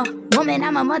lady, I'm a woman,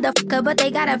 I'm a motherfucker, but they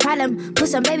got a problem. Put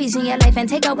some babies in your life and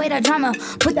take away the drama.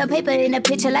 Put the paper in the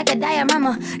picture like a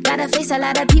diorama. Gotta face a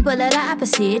lot of people that are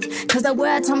opposite, cause the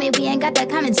world told me we ain't got that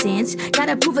common sense.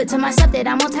 Gotta prove it to myself that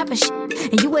I'm on top of shit.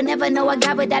 And you would never know a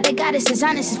God without a goddess. Is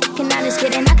honest, is fucking honest,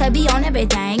 kid. And I could be on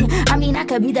everything. I mean, I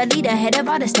could be the leader, head of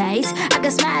all the states. I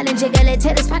could smile and jiggle it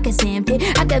till his pockets empty.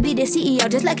 I could be the CEO,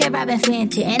 just like a Robin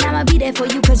Fenty. And I'ma be there for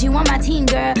you, cause you on my team,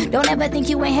 girl. Don't ever think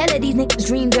you ain't hell of these niggas'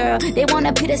 dream, girl. They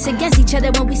wanna pit us against each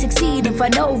other when we succeed, and for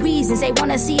no reasons. They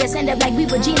wanna see us end up like we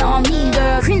Regina or Mean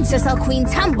Girl. Princess or queen,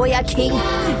 tomboy or king.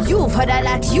 You've heard a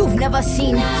lot you've never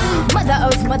seen. Mother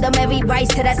Earth, Mother Mary, rise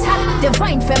to the top.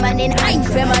 Divine feminine, I'm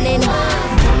feminine.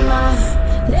 Woman,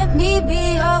 let me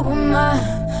be your woman.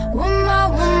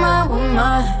 Woman, woman,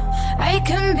 woman. I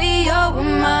can be your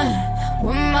woman.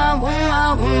 Woman,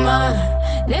 woman, woman.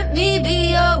 Let me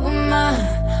be your woman.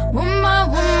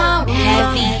 Woman, woman,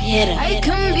 woman. I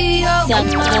can be your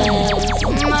woman.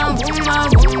 Woman,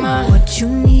 woman. What you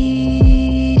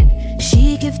need?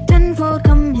 She give 10-fold,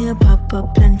 come here, Papa,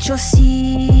 plant your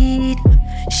seed.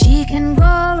 She can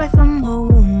grow right from her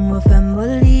womb, a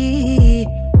family.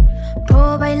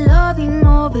 Provide loving,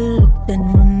 overlooked and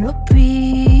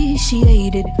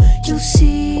unappreciated. You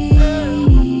see,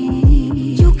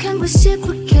 you can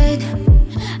reciprocate.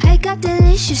 I got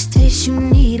delicious taste. You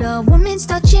need a woman's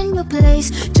touch in your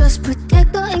place. Just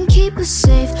protect her and keep her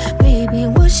safe. Baby,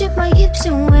 worship my hips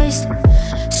and waist.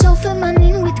 So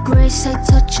feminine with grace. I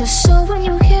touch your soul when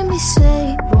you hear me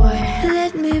say, boy,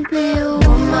 let me be a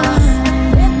woman.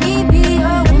 Let me be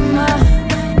a woman.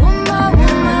 Woman,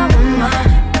 woman, woman.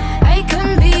 I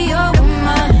can be your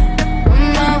woman.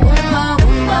 Woman, woman,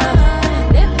 woman.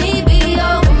 Let me be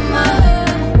your woman.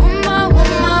 Woman,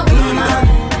 woman, woman.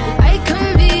 I can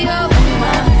be your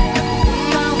woman.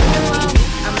 Woman, woman.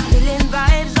 I'm feeling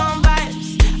vibes on vibes.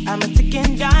 I'm a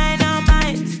ticking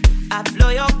dynamite. I blow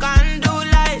your candle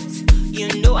lights. You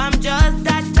know I'm just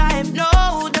that type.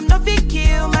 No, them no fit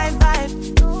kill my vibe.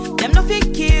 Them no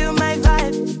fit kill my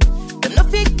vibe. Them no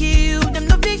fit kill. Them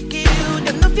no fit kill.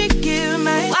 Them no fit kill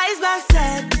my. Wise man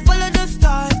said, follow the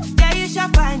stars. There you shall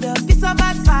find a piece of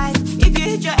advice. If you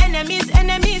hit your enemies,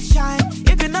 enemies shine.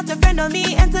 If you're not a friend of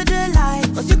me, enter the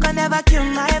light. Cause you can never kill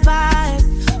my vibe.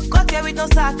 Got here with no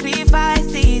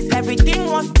sacrifices. Everything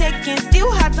was taken,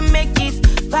 still had to make it.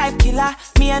 Vibe killer,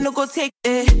 me I no go take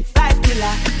it. Vibe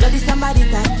killer, bloody somebody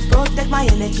type. Protect my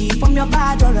energy from your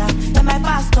bad aura. Then my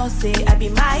pastor say I be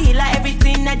my healer,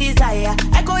 everything I desire.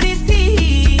 I go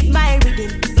receive my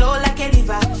rhythm, flow like a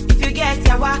river. If you get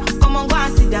yawa, come on go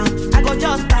and sit down. I go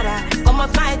just para, come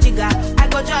off my jigger. I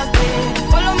go just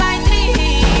follow my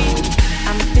dream.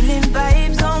 I'm feeling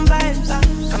vibes on vibes.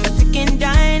 I'm a ticking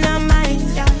dynamite.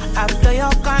 I blow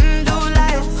your candle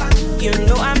lights. You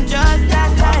know I'm just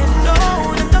that type. No,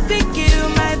 them no fit kill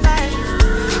my vibe.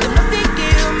 Them no fit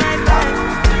kill my vibe.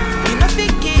 You no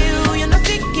fit kill, you no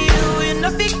fit kill, you no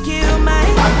fit kill my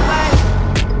vibe.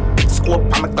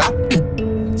 Scope on my clock.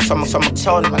 Some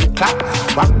tone on the clock.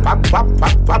 Wap wap wap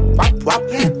wap wap wap wap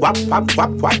wap wap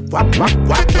wap wap wap wap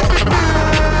wap.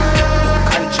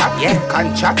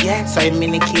 Contract, yeah. So you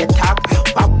minicate talk.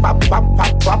 Wap wap wap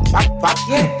wap wap wap wap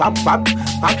yeah. Wap wap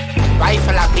wap.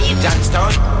 Rifle a beat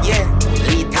Johnstone, yeah.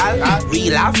 Lethal,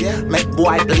 real laugh, yeah. Make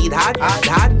boy bleed hard,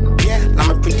 yeah. Now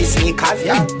my pretty sneakers,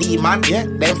 yeah. Demon, yeah.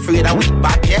 Them afraid of weak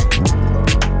back, yeah.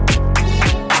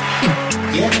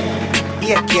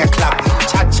 Yeah, yeah, clap.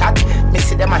 Chat. Me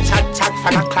see them a chat.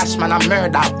 Fan a clash, man, a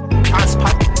murder.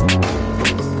 Transport.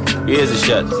 Here's a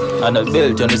shot. And a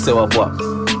belt on the sewer pop.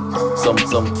 Some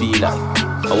feel like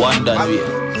a one done way.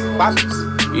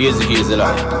 Here's a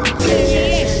lot.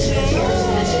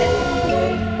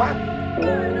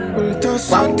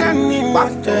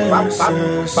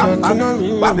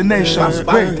 The nation's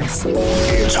greatest.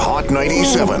 It's Hot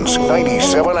 97's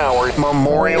 97-hour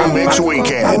Memorial Mix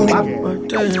Weekend.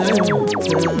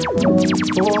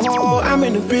 Oh, I'm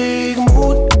in a big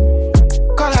mood.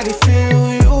 Call I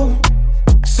feel you.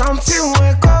 Something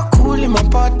wake up cool in my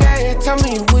body. Tell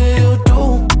me will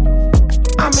do.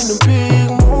 I'm in a big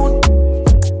mood.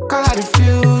 Call I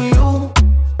feel you.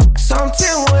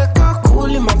 Something wake up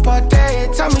cool in my body.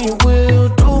 Tell me will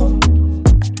do.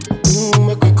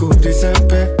 Make we go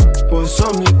December. But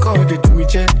some liquor they do me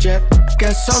jet.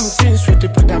 Get something sweet to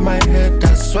put on my head.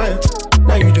 I swear.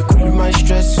 Now you the cool in my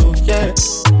stress. So yeah.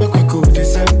 Make we go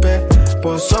December.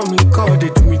 But some liquor they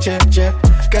do me jet.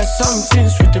 Get something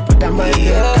sweet to put on my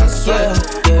head. I swear.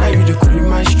 Now you the cool in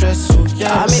my stress. So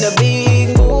yeah. I'm in a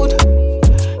big mood.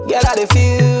 Girl, I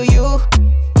feel you.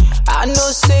 I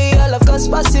know say I love cause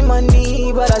passing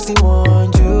money, but I still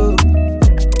want you.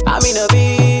 I'm in a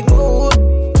big mood.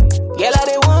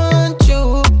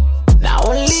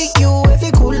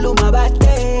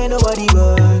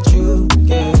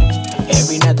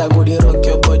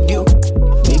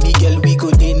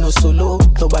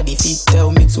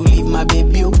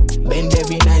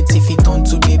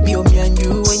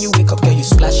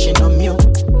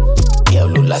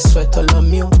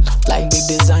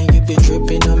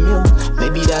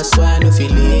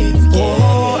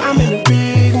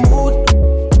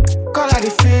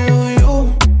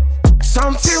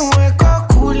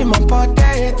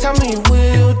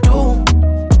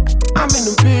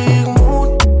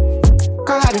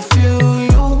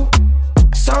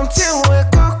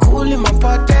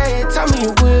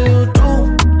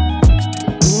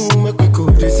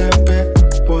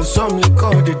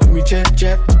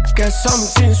 Got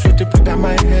some things with the put on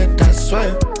my head, that's why.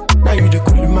 Now you the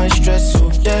cool my stress,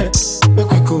 so yeah. Make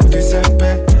we go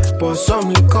December. But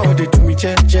some liquor, they do me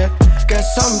check. Got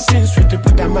some things with the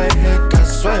put on my head,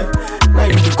 that's why. Now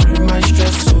you the cool my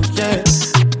stress, so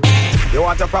yeah. You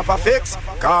want a proper fix?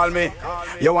 Call me.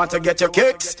 You want to get your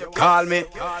kicks? Call me.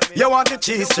 You want the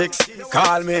cheese chicks?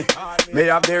 Call me. Me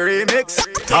have the remix.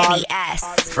 Call.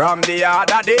 From the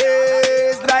other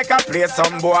days, like I play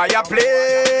some boy I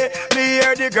play. Me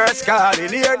hear the girls calling,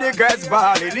 hear the girls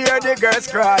bawling, hear the girls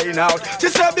crying out.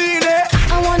 Just a beanie.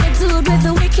 I want a dude with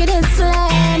the wickedest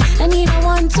slang. I need a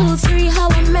 1, 2, 3, how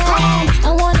a man.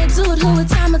 I want a dude who would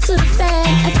time it to the fan.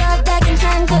 I thought back and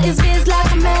tangle his biz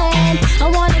like a man. I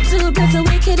want a dude with the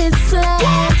wickedest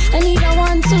slang. I need a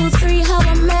 1, 2, 3, how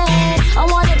a man. I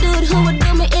want a dude who would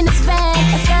do me in his van.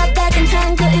 I thought back and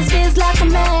tangle his biz like a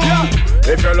man. Yeah.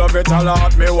 If you love it,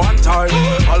 alert me one time.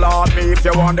 Alert me if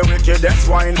you want the wickedest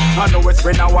wine. I know it's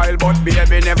been a while, but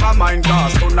baby, never mind.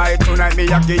 Cause tonight, me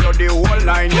I give you the whole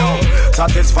line, yo.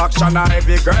 Satisfaction a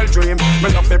every girl dream. Me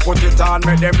love to put it on,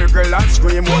 make every girl and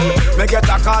scream. Well, me get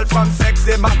a call from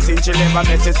Sexy Maxine. She leave a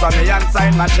message from me and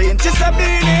sign machine. She say,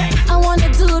 Beanie, I want a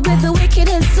dude with the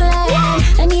wickedest slang.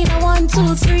 I need a 1,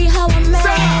 2, 3, how a man.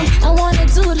 I want a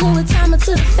dude who would time it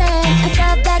to the fan. I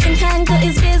thought back and tangle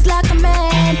his biz like a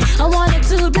man. I want a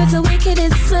dude with the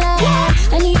wickedest slang.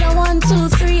 I need a 1, 2,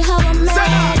 3, how a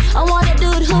man. I want a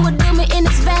dude who would do me in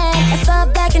his van. I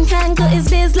thought back and tangle his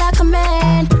biz like a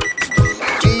man.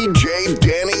 DJ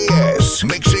Danny S.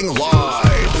 Mixing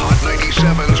live on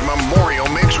 97's Memorial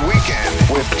Mix Weekend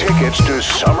with tickets to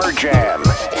Summer Jam.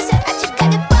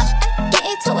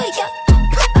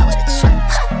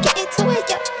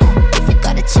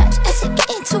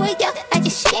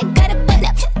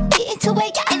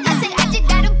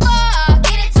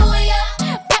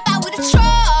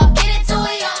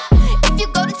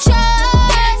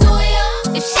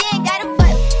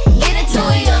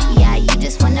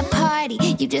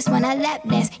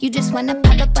 You just wanna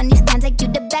pop up on these cans like you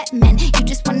the Batman. You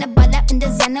just wanna ball out in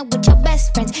designer with your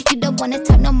best friends. You don't wanna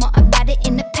talk no more about it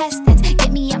in the past tense.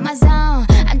 Get me out my zone,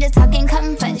 I'm just talking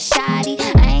comfort, shawty.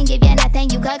 I ain't give you nothing,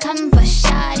 you could come for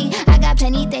shawty. I got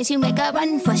plenty things you make a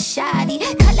run for shawty.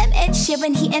 Call him Ed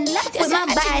Sheeran, he in love with my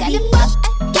body.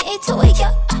 Get into it, yo.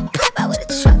 Pop out with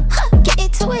a truck, get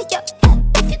into it, yo.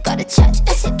 If you go to church,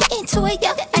 I said get into it,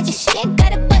 yo. I just she ain't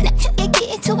got a button,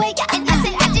 get into it, yo. And I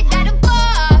said I just got a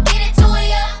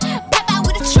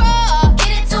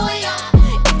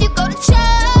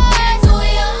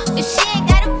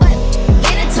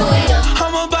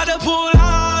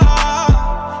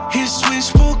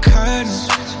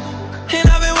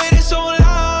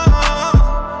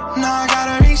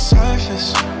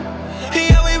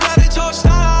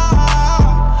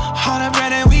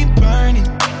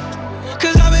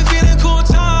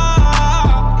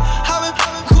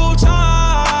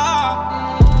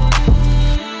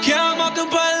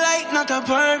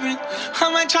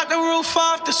chop the roof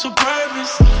off the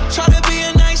Suburbans. Try to be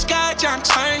a nice guy, John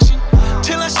Turgeon.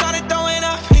 Till I started throwing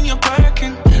up in your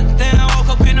Birkin. Then I woke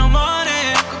up in the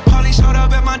morning. Polly showed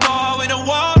up at my door with a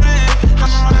warrant.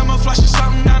 I'm flushing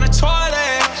something down the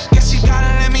toilet. Guess you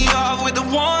gotta let me off with the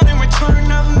warning.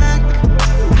 Return of Mac.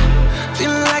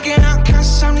 Feeling like an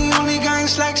outcast. I'm the only guy in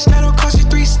slacks that'll cost you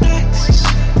 3 stacks.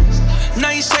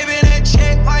 Now you saving that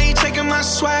check. Why you taking my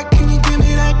swag? Can you give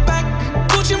me that back?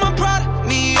 Gucci my product,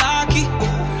 Miyake.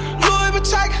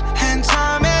 Tiger and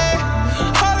Tommy.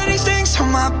 All of these things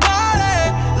on my body.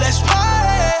 Let's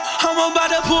party. I'm about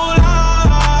to pull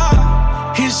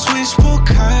out his switchboard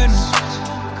curtains.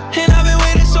 And I've been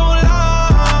waiting so long.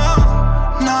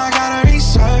 Now I gotta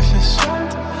resurface.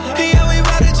 Yeah, we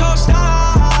about to toast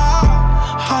out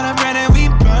all the bread that we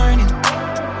burning.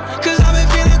 Cause I've been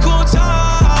feeling cool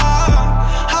talk.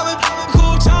 I've been feeling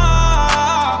cool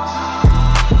talk.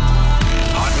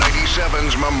 On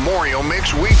 97's Memorial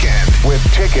Mix Weekend with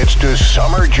tickets to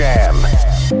Summer Jam.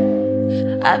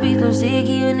 I be so sick of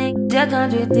you niggas that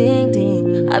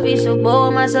contradicting. I be so bored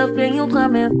with myself when you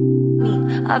come and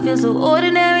me. I feel so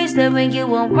ordinary stepping you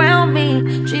around me.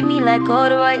 Treat me like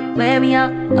corduroy, wear me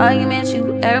out. Arguments,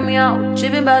 you air me out.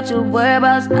 Tripping about your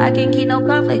whereabouts. I can't keep no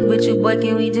conflict with you, boy,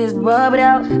 can we just rub it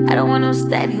out? I don't want no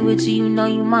static with you, you know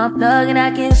you my plug. And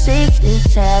I can't shake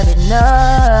this habit,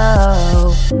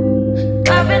 no.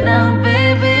 I've been down,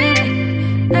 baby.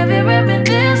 Every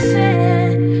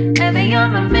reminiscing, every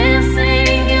other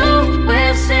missing you.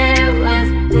 Wish it was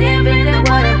different than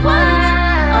what it was.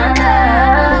 Oh no,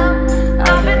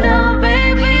 I've been down,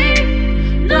 baby.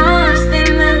 Lost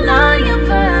in the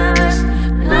universe,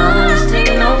 lost in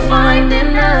no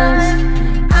finding us.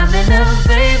 I've been down,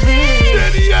 baby.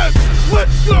 Danny S,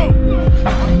 let's go.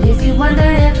 And if you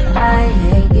wonder if I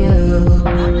hate you.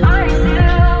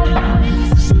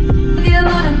 If you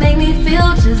were to make me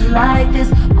feel just like this,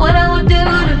 what I would do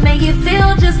to make you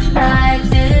feel just like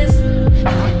this.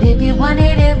 And if you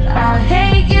wondered if I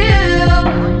hate you.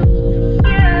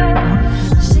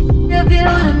 If you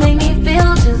were to make me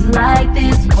feel just like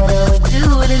this, what I would do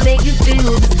to make you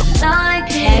feel just like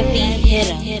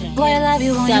this. Boy, I love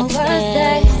you on your first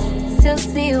day. Still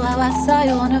see you how I saw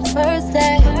you on the first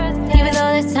day. Even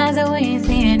though there's times that we ain't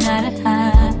seeing eye to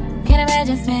eye. Can't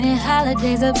imagine spending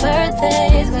holidays or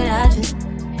birthdays without you.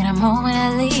 And the moment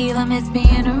I leave, I miss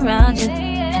being around you.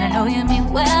 And I know you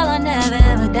mean well, I never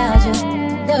ever doubt you.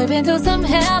 Though we've been through some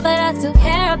hell, but I still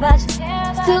care about you.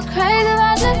 Still crazy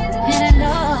about you. And I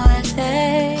know that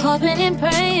they hoping and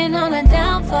praying on a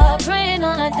downfall, praying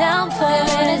on a downfall. They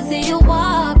wanna see you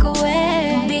walk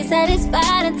away. Won't be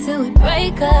satisfied until we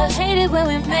break up. Hate it when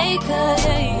we make up,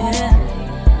 yeah.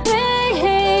 They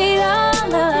hate our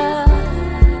love.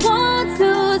 Want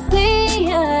to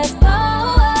see us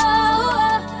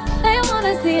fall. They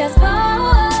wanna see us fall.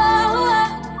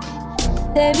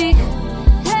 They be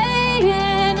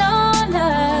hating on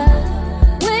us,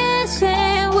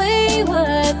 wishing we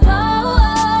would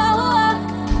fall.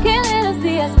 Can't let us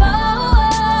see us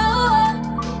fall.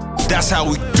 That's how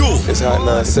we do. It's Hot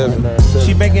 97.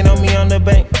 She banking on me on the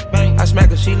bank. I smack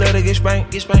her, she love to get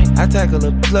spanked. I tackle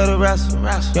her, love to wrestle.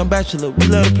 Young bachelor, we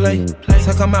love to play.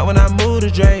 So come out when I move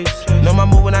the drapes. Know my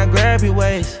move when I grab your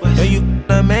waist. Know you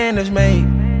a man that's made.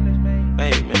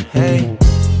 Hey,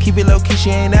 keep it low key, she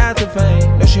ain't after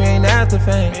fame. No, she ain't after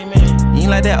fame. You ain't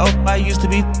like that old I used to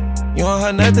be. You don't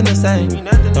have nothing to say.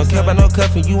 Don't care about no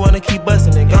cuffing, you wanna keep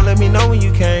bustin' it. Don't let me know when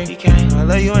you came. I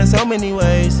love you in so many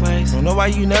ways. Don't know why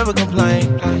you never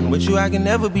complain. With you I can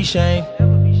never be shamed.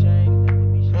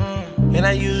 And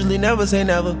I usually never say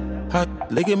never.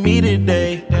 Look at me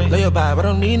today. Lay your vibe, I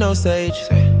don't need no sage.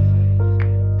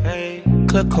 Hey,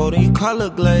 club coat and you call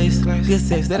it glaze. Good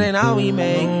sex, that ain't all we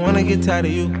made. Wanna get tired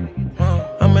of you.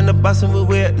 I'm in the box and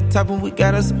we're at the top and we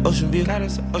got us an ocean view.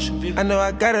 I know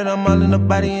I got it, I'm all in the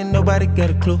body and nobody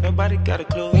got a clue.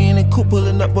 We in the coupe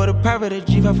pulling up, boy, the private at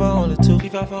G5 for only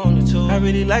two. I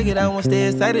really like it, I wanna stay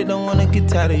excited, don't wanna get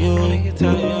tired of you. Wanna get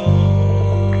tired of you.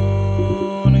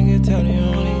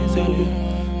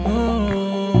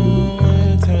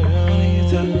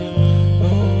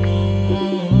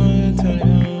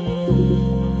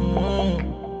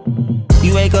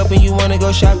 You wake up and you wanna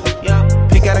go shopping.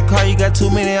 Pick out a car, you got too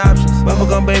many options.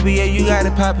 Bubblegum baby, yeah, you got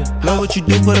it poppin'. Know what you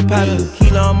do for the poppin'.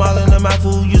 Kilo, I'm all in the mouth,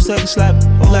 food, you suck and slap it.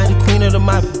 You like the queen of the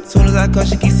moppin'. Soon as I come,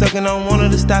 she keep sucking, I don't want her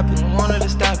to stop it.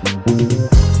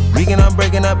 Reeking, I'm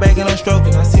breaking, I'm banking, I'm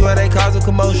stroking. I see why they cause a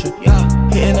commotion.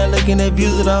 Hitting and looking at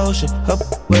views of the ocean. Up,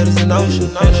 where there's an ocean.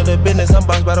 Handle the business, I'm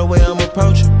bossed by the way I'm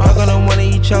approaching. I'm gonna wanna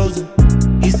eat chosen.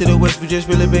 East to the west, we just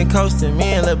really been coasting.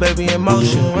 Me and lil' baby in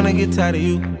motion. Wanna get tired of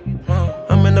you.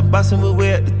 I'm in the box and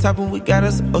we're at the top and we got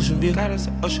us an ocean view.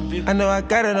 I know I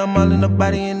got it, I'm all in the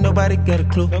body and nobody got a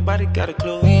clue. We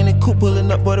in the coupe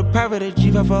pulling up, boy, the private at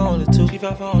G5 for only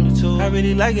two. I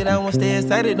really like it, I wanna stay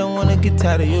excited, don't wanna get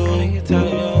tired of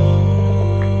you.